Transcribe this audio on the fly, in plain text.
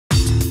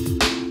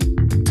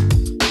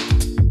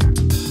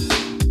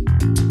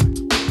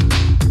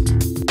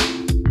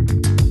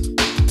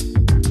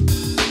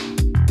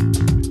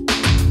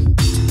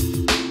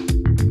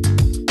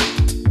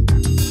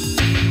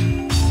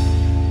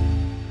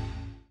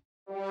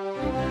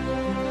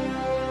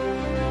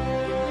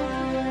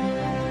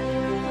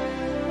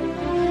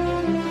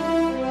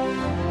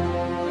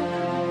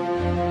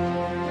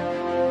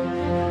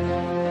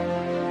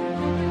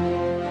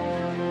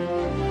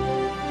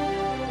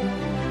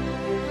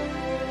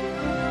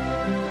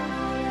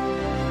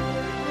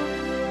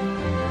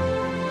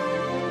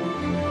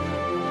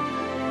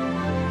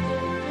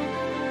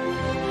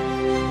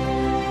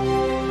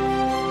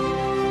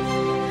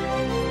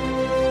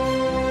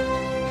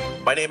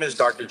My name is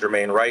Dr.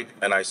 Jermaine Wright,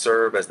 and I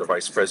serve as the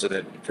Vice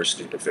President for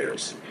Student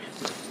Affairs.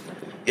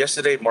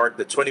 Yesterday marked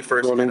the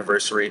 21st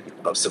anniversary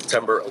of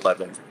September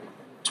 11th,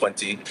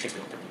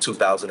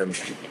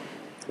 2001,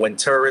 when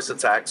terrorist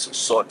attacks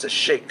sought to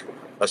shake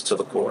us to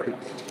the core.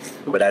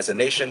 But as a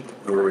nation,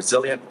 we were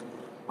resilient,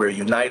 we're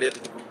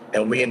united,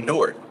 and we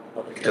endured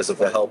because of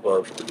the help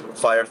of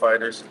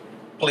firefighters,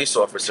 police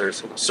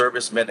officers,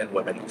 servicemen and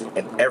women,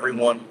 and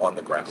everyone on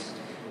the ground.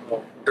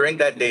 During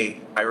that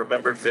day, I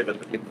remember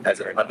vividly as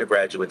an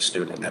undergraduate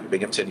student at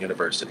Binghamton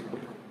University,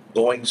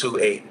 going to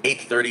a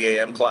 8:30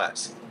 a.m.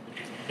 class.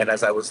 And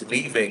as I was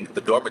leaving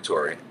the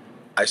dormitory,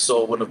 I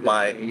saw one of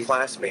my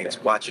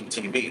classmates watching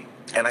TV,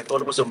 and I thought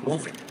it was a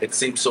movie. It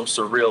seemed so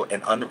surreal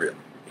and unreal.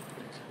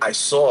 I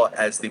saw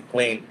as the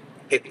plane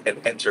hit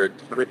and entered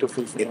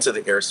into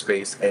the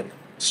airspace and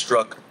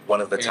struck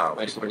one of the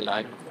towers.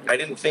 I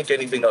didn't think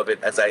anything of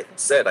it. As I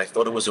said, I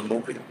thought it was a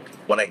movie.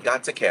 When I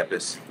got to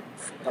campus,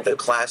 the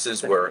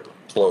classes were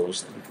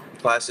closed,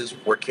 classes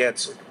were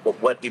canceled.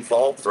 But what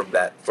evolved from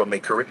that, from a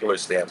curricular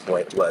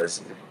standpoint,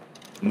 was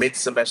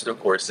mid-semester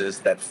courses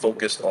that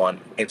focused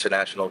on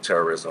international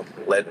terrorism,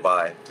 led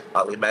by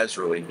Ali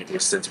Mazrui, who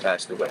has since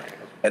passed away,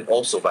 and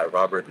also by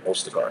Robert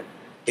Ostergaard.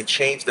 It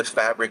changed the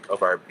fabric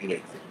of our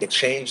being. It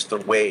changed the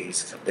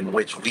ways in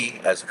which we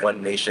as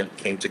one nation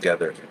came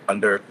together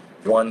under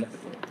one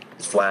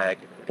flag,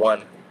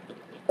 one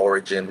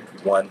origin,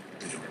 one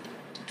being.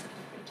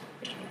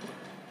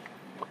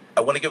 I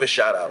want to give a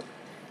shout out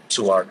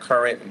to our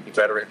current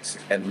veterans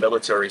and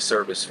military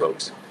service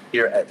folks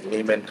here at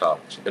Lehman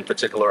College, in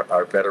particular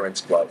our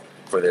Veterans Club,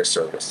 for their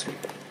service.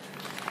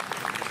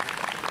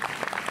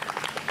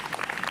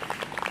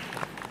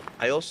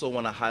 I also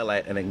want to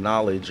highlight and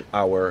acknowledge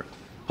our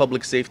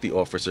public safety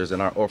officers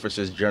and our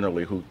officers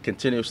generally who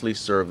continuously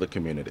serve the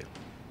community.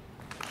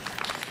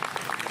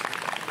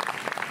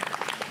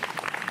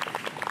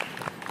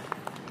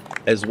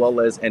 As well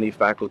as any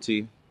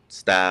faculty,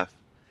 staff,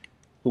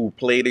 who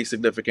played a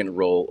significant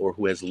role or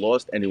who has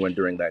lost anyone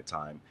during that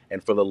time,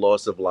 and for the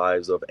loss of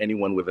lives of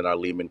anyone within our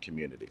Lehman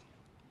community.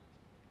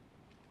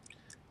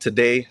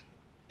 Today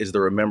is the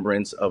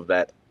remembrance of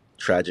that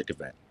tragic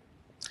event.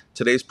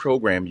 Today's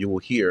program, you will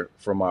hear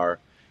from our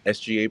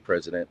SGA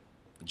president,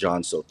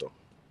 John Soto.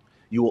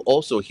 You will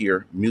also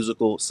hear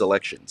musical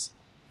selections.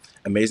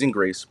 Amazing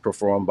Grace,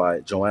 performed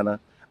by Joanna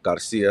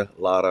Garcia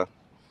Lara,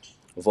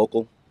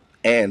 vocal,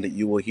 and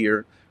you will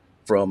hear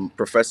from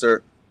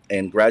Professor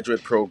and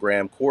Graduate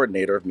Program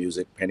Coordinator of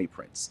Music, Penny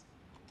Prince.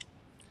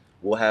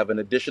 We'll have an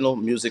additional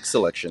music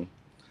selection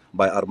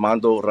by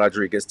Armando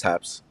Rodriguez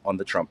Taps on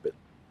the trumpet.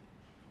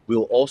 We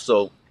will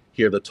also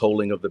hear the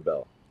tolling of the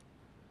bell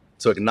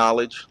to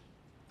acknowledge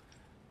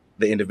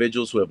the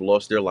individuals who have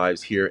lost their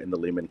lives here in the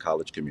Lehman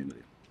College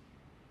community.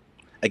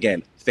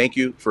 Again, thank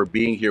you for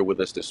being here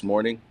with us this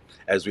morning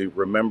as we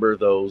remember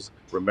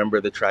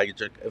the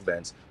tragic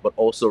events, but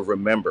also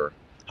remember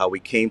how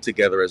we came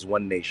together as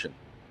one nation.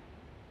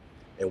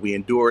 And we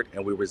endured,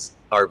 and we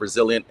are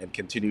resilient and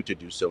continue to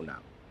do so now.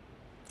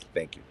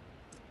 Thank you.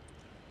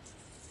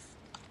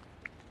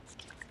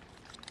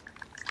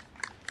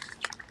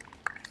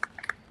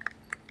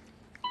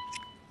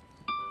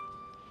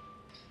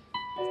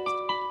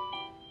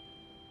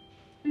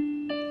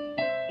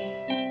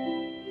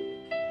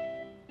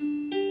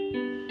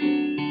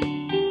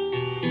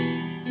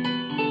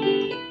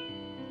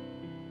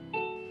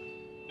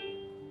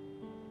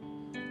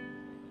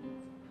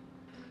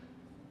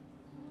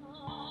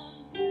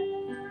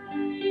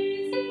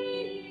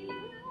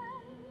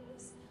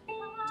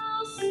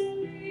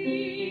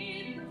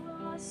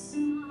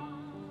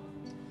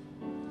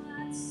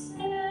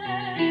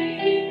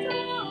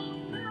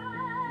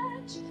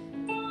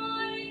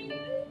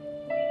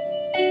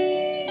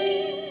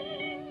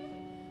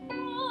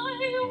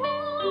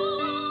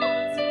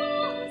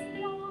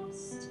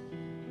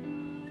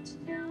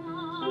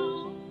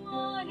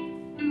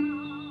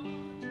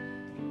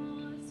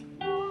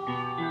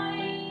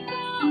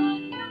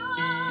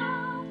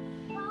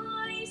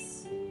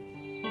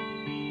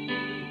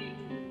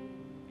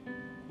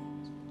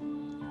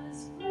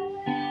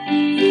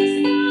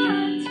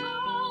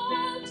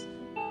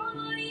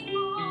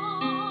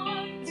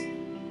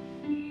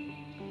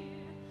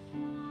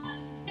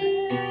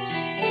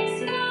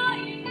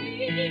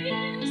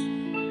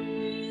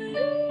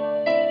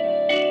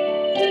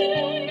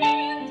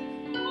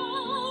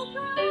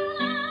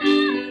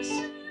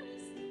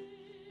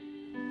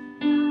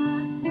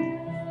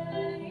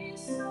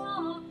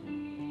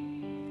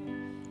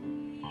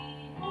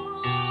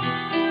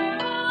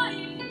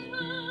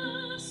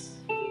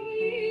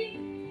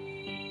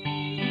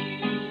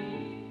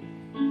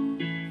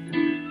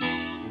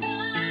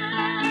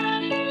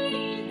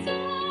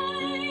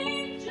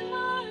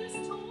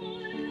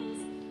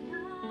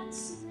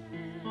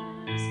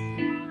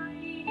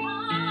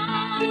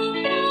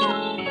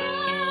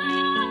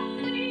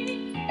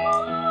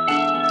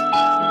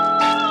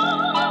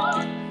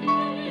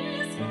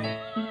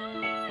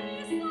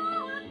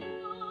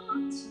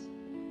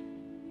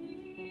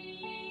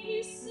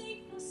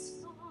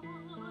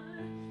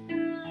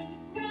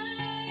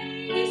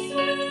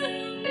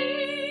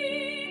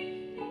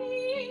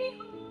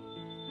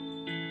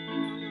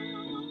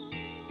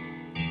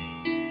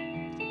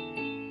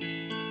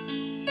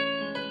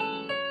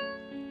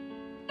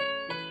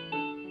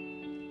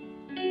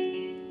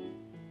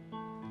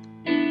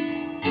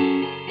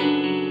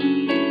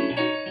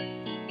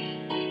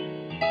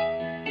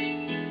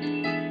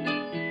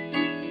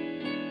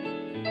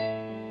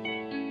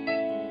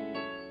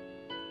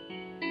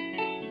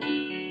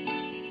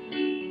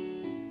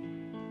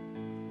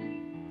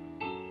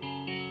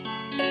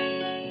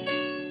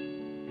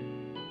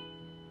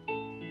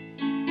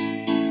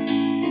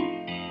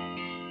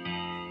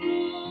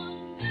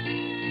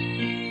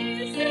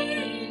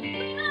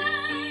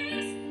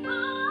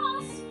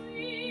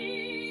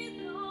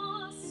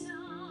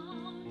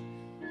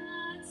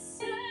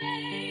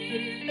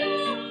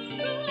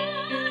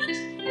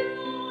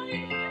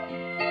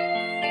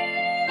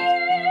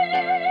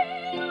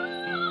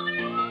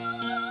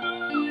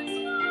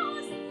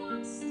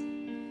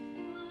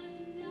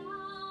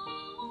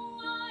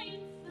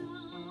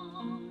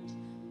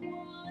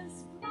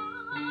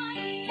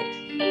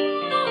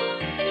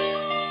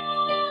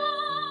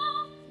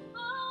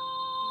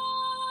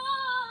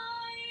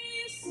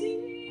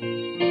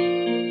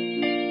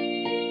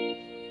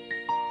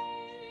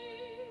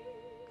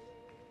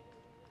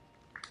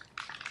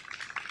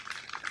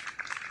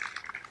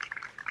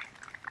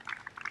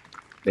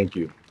 Thank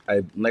you.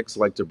 I'd next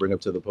like to bring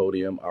up to the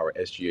podium our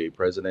SGA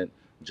President,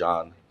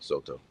 John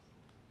Soto.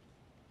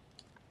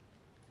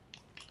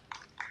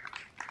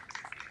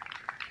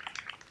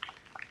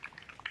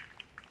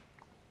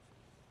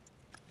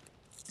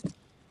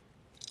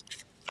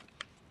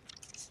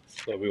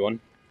 Hello, everyone.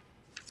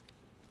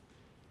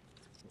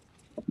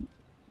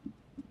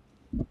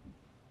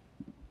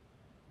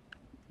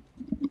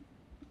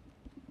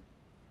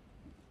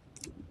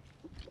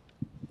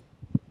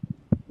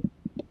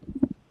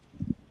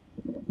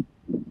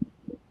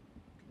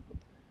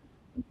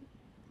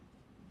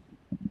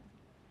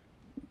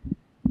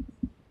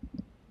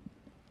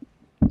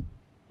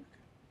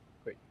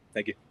 Great.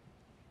 Thank you.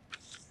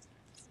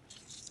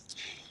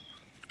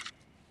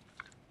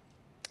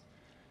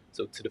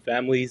 So, to the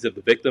families of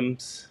the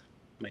victims,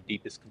 my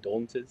deepest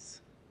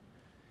condolences.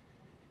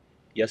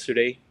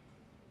 Yesterday,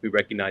 we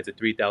recognized the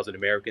 3,000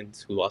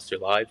 Americans who lost their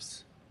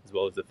lives, as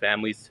well as the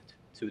families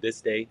to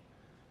this day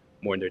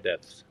mourn their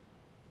deaths.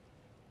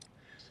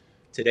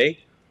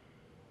 Today,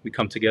 we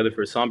come together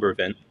for a somber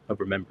event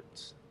of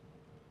remembrance.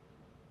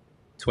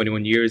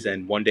 21 years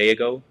and 1 day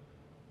ago,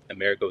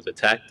 America was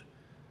attacked,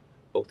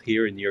 both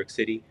here in New York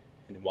City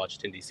and in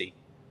Washington, D.C.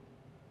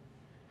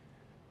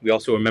 We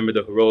also remember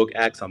the heroic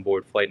acts on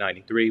board Flight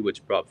 93,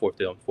 which brought forth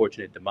the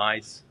unfortunate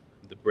demise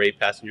of the brave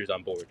passengers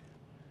on board.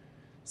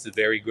 This is a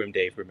very grim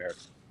day for America.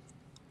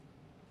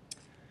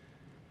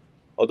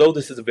 Although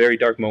this is a very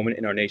dark moment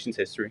in our nation's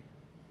history,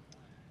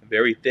 a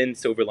very thin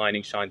silver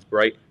lining shines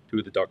bright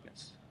through the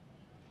darkness.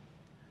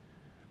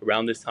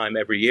 Around this time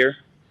every year,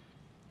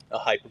 a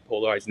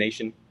hyperpolarized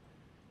nation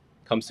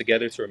comes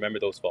together to remember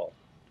those fallen.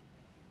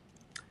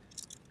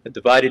 A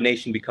divided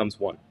nation becomes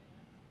one.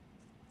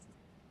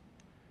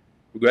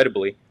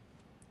 Regrettably,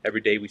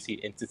 every day we see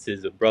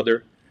instances of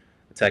brother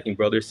attacking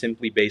brother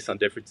simply based on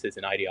differences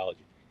in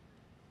ideology.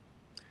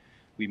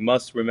 We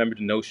must remember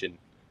the notion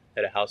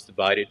that a house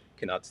divided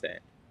cannot stand.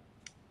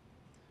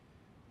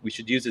 We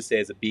should use this day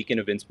as a beacon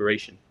of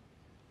inspiration,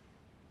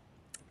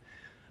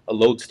 a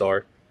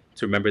lodestar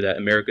to remember that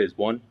America is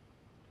one,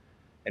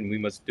 and we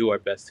must do our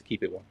best to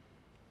keep it one.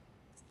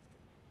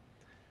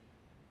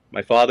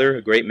 My father,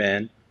 a great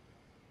man,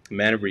 a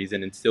man of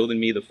reason, instilled in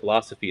me the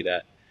philosophy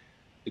that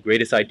the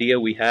greatest idea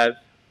we have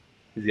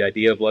is the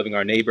idea of loving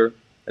our neighbor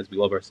as we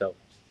love ourselves.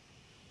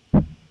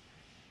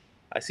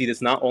 I see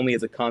this not only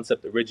as a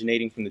concept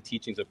originating from the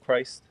teachings of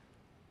Christ,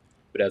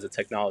 but as a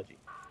technology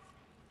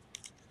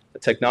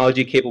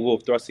capable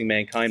of thrusting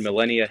mankind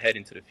millennia ahead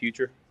into the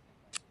future.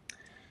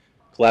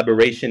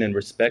 Collaboration and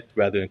respect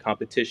rather than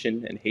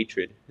competition and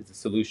hatred is the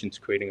solution to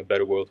creating a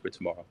better world for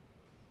tomorrow.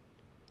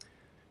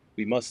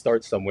 We must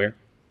start somewhere,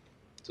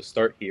 so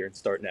start here and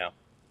start now.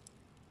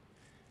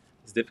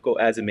 As difficult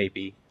as it may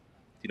be,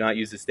 do not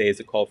use this day as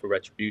a call for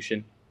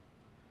retribution,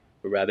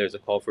 but rather as a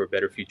call for a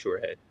better future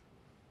ahead,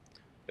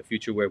 a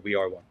future where we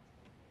are one.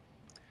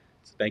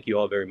 So thank you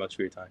all very much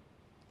for your time.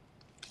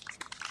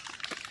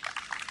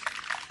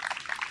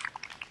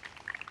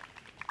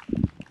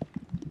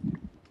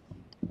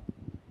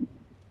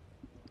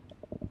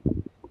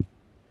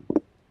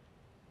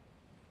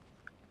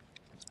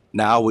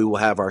 Now we will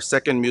have our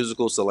second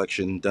musical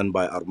selection done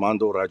by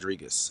Armando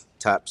Rodriguez,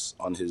 taps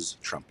on his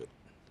trumpet.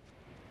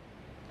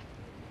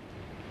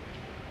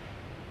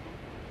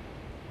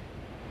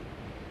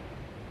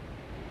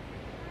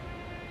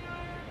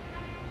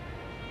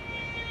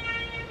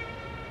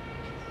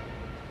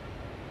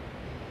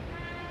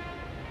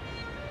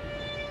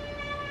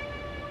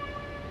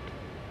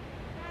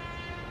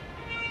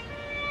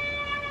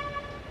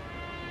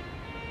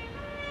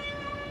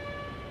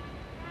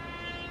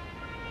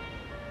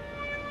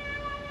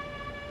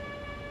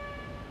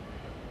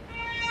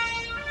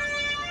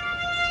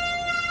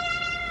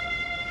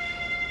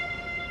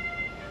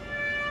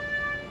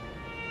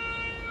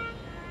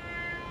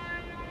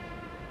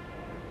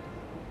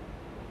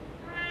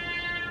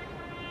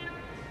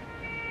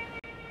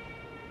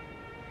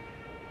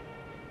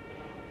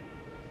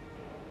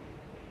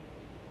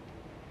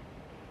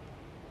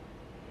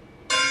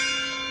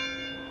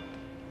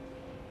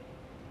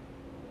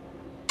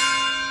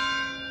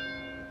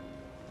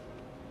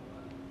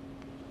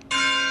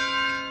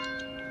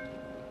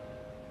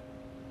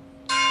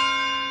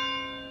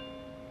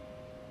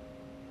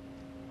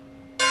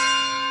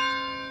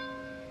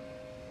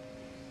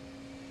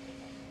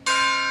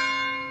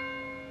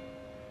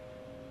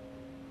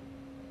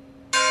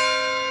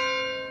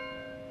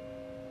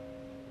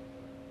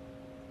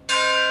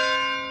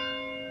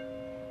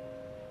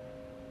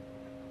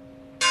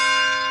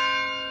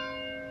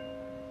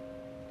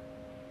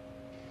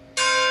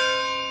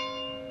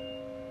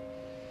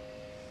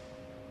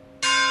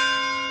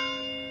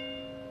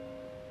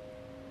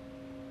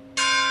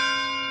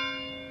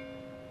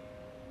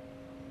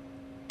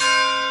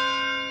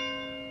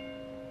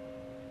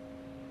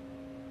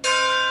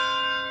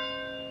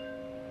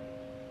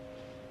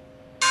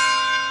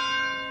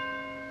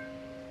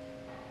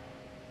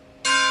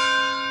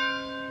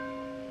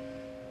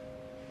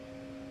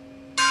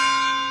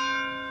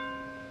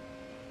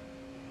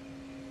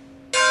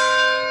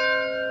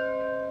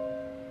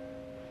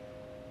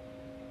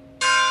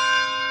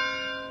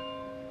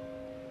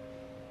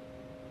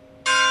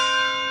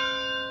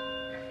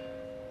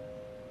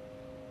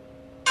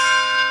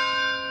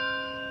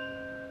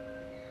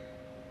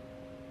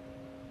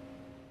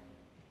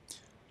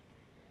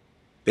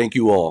 Thank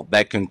you all.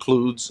 That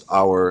concludes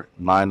our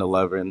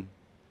 9/11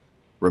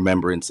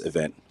 Remembrance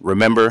event.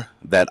 Remember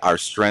that our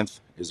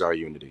strength is our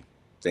unity.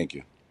 Thank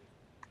you.